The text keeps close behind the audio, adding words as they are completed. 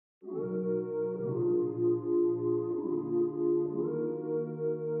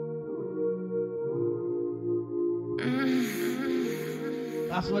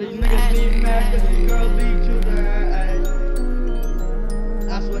I swear these niggas be mad cause these girls be choosing, ayy.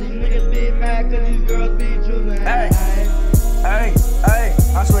 I swear these niggas be mad cause these girls be choosing, ayy.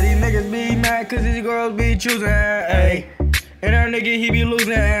 I swear these niggas be mad cause these girls be choosing, ayy. And that nigga, he be losing,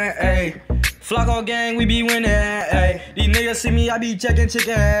 ayy. AFLACKO gang, we be winning, ayy. These niggas see me, I be checking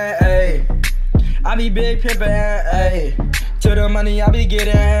chicken, ayy. I be big pimpin', ayy. To the money I be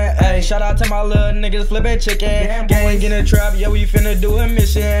getting, ayy. Shout out to my little niggas flippin' chicken. Gang in the trap, yeah, we finna do a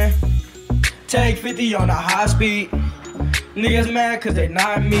mission. Take 50 on the high speed. Niggas mad cause they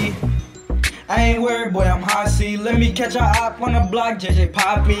not me. I ain't worried, boy, I'm hot seat. Let me catch a op on the block, JJ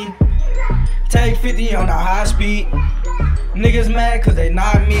pop me. Take 50 on the high speed. Niggas mad cause they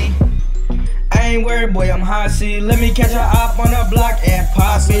not me. I ain't worried, boy, I'm hot seat. Let me catch a op on the block and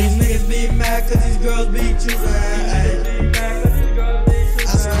pop me. These niggas be mad cause these girls be choosing, ayy. I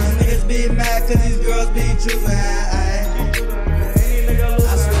swear these niggas be mad cause these girls be choosing, ayy.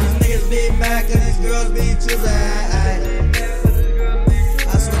 I swear these niggas be mad cause these girls be choosing, ayy.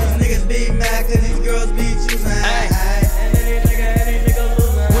 I swear these niggas be mad cause these girls be choosing, ayy.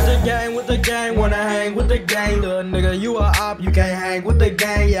 With the gang, wanna hang with the gang, little nigga. You a op, you can't hang with the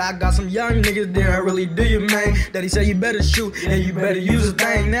gang. Yeah, I got some young niggas there, really do you, man. Daddy said you better shoot and you better use a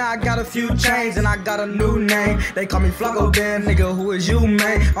thing. Now I got a few chains and I got a new name. They call me AFLACKO, then nigga, who is you,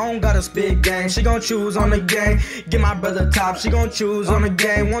 man? I don't got a spit gang, she gon' choose on the gang. Get my brother top, she gon' choose on the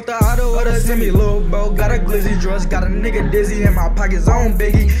gang. Want the auto or the semi, little bro. Got a glizzy dress, got a nigga dizzy in my pockets on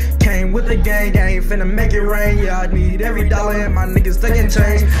Biggie. Came with the gang, ain't finna make it rain. Yeah, I need every dollar and my niggas taking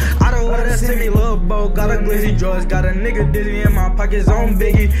change. I don't want that semi, little bro. Got a glizzy dress, got a nigga dizzy in my pockets on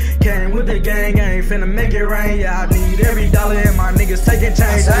Biggie. Came with the gang, ain't finna make it rain. Yeah, I need every dollar and my niggas taking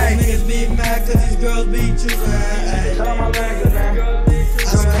change. Ay. Niggas be mad cause these girls be choosing, ayy. Shout out my niggas, man. I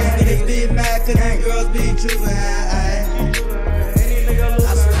swear these niggas be mad cause these girls be choosing, ayy.